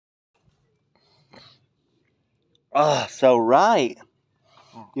Oh, so right.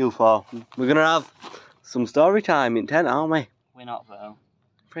 You four. We're going to have some story time in tent, aren't we? We're not, though.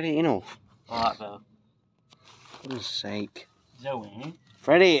 Freddie, enough. Alright, though. For goodness sake. Zoe.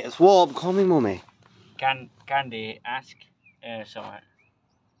 Freddie, it's warm. Call me mummy. Candy, ask... sorry.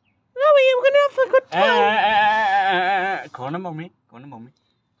 Zoe, we're going to have a good time. Go on, mummy. Go on, mummy.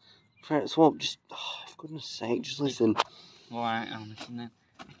 Freddie, it's warm. Just, for goodness sake, just listen. Alright, I'm listening.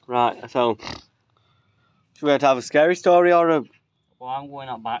 Right, so... Should we have to have a scary story or a... Well, I'm going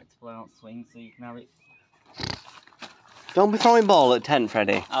out back to play on swing so you can have it. Don't be throwing ball at tent,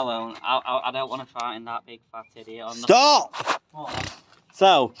 Freddie. I won't. I don't want to fight in that big fat idiot. On Stop! What?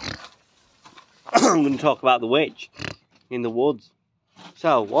 So, I'm going to talk about the witch in the woods.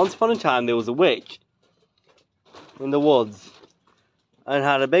 So, once upon a time there was a witch in the woods and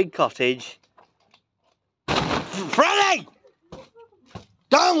had a big cottage. Freddie!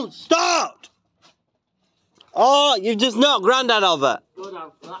 Don't stop! Oh, you've just knocked Grandad over. Good,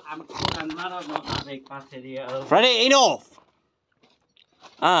 I'm glad I've not that big fat idiot over. Freddie, enough!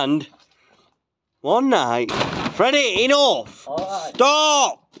 And one night, Freddie, enough! Alright.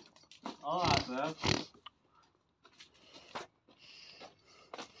 Stop! Alright, bro.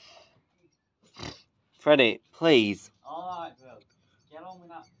 Freddie, please. Alright, bro. Get on with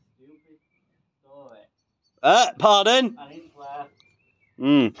that stupid story. Pardon? I didn't swear.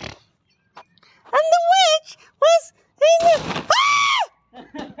 And the witch was in the... Ah!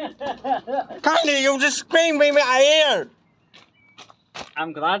 Candy, you just screamed in my ear!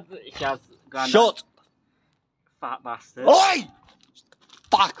 I'm glad that she has Grandad. Shut! Fat bastard. Oi!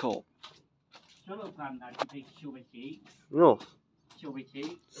 Fuck up. Shut up, Grandad, you big chubby cheeks. No. Chubby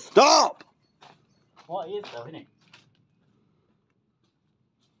cheeks. Stop! What is though, innit?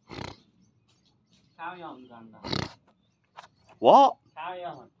 Carry on, Grandad. What? Carry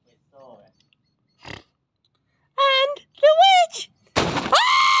on. It's story. And the witch!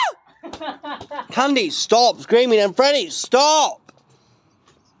 Ah! Candy, stop screaming, and Freddie, stop!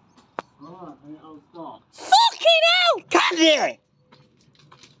 Alright, I'll stop. Fucking hell! Candy!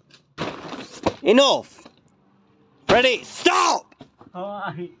 Enough! Freddie, stop!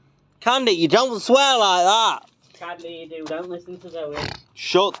 Alright. Candy, you don't swear like that! Candy, you do. Don't listen to Zoe.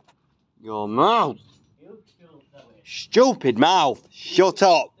 Shut your mouth! You shut Zoe. Stupid mouth! Shut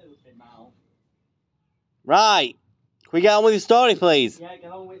up! Stupid mouth. Right, can we get on with the story, please? Yeah,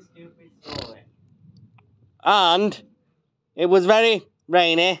 get on with stupid story. And it was very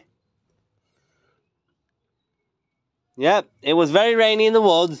rainy. Yep, it was very rainy in the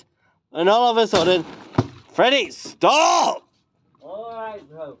woods. And all of a sudden, Freddie, stop! Alright,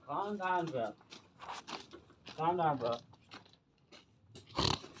 bro. Calm down, bro. Calm down, bro.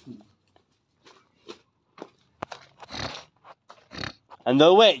 And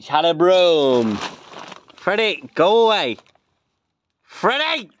the witch had a broom. Freddie, go away.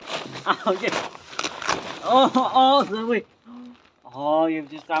 Freddie! Oh, Zoe. Oh, you've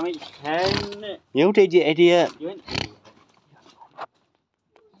just damaged 10. You did, you idiot. You're an idiot.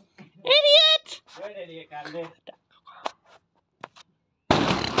 Idiot! You're an idiot, Candy.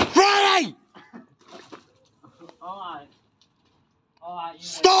 Freddie! Alright. Alright, you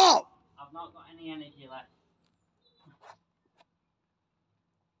Stop! I've not got any energy left.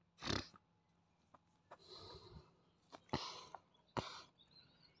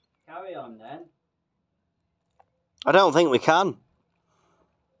 Carry on then. I don't think we can.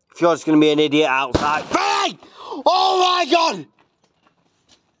 If you're just going to be an idiot outside. Freddie! Oh my God!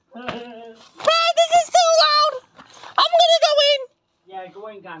 Freddie, this is too loud! I'm going to go in! Yeah, go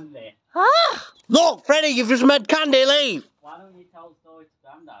in, Candy. Ah! Look, Freddie, you've just made Candy leave. Why don't you tell the story to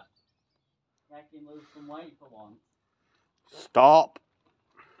Grandad? Make him lose some weight for once. Stop.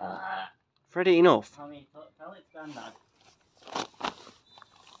 Freddie, enough. I mean, tell it to Grandad.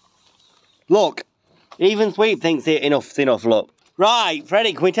 Look, even Sweet thinks enough's enough, look. Right,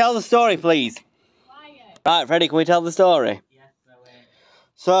 Freddie, can we tell the story, please? Quiet. Right, Freddie, can we tell the story? Yes, Zoe.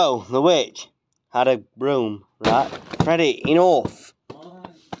 So, the witch had a broom, right? Freddie, enough.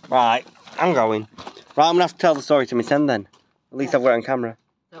 Alright. Right, I'm going. Right, I'm going to have to tell the story to my son then. At least I've got it on camera.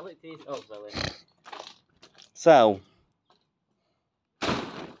 Tell it to yourself, Zoe. So,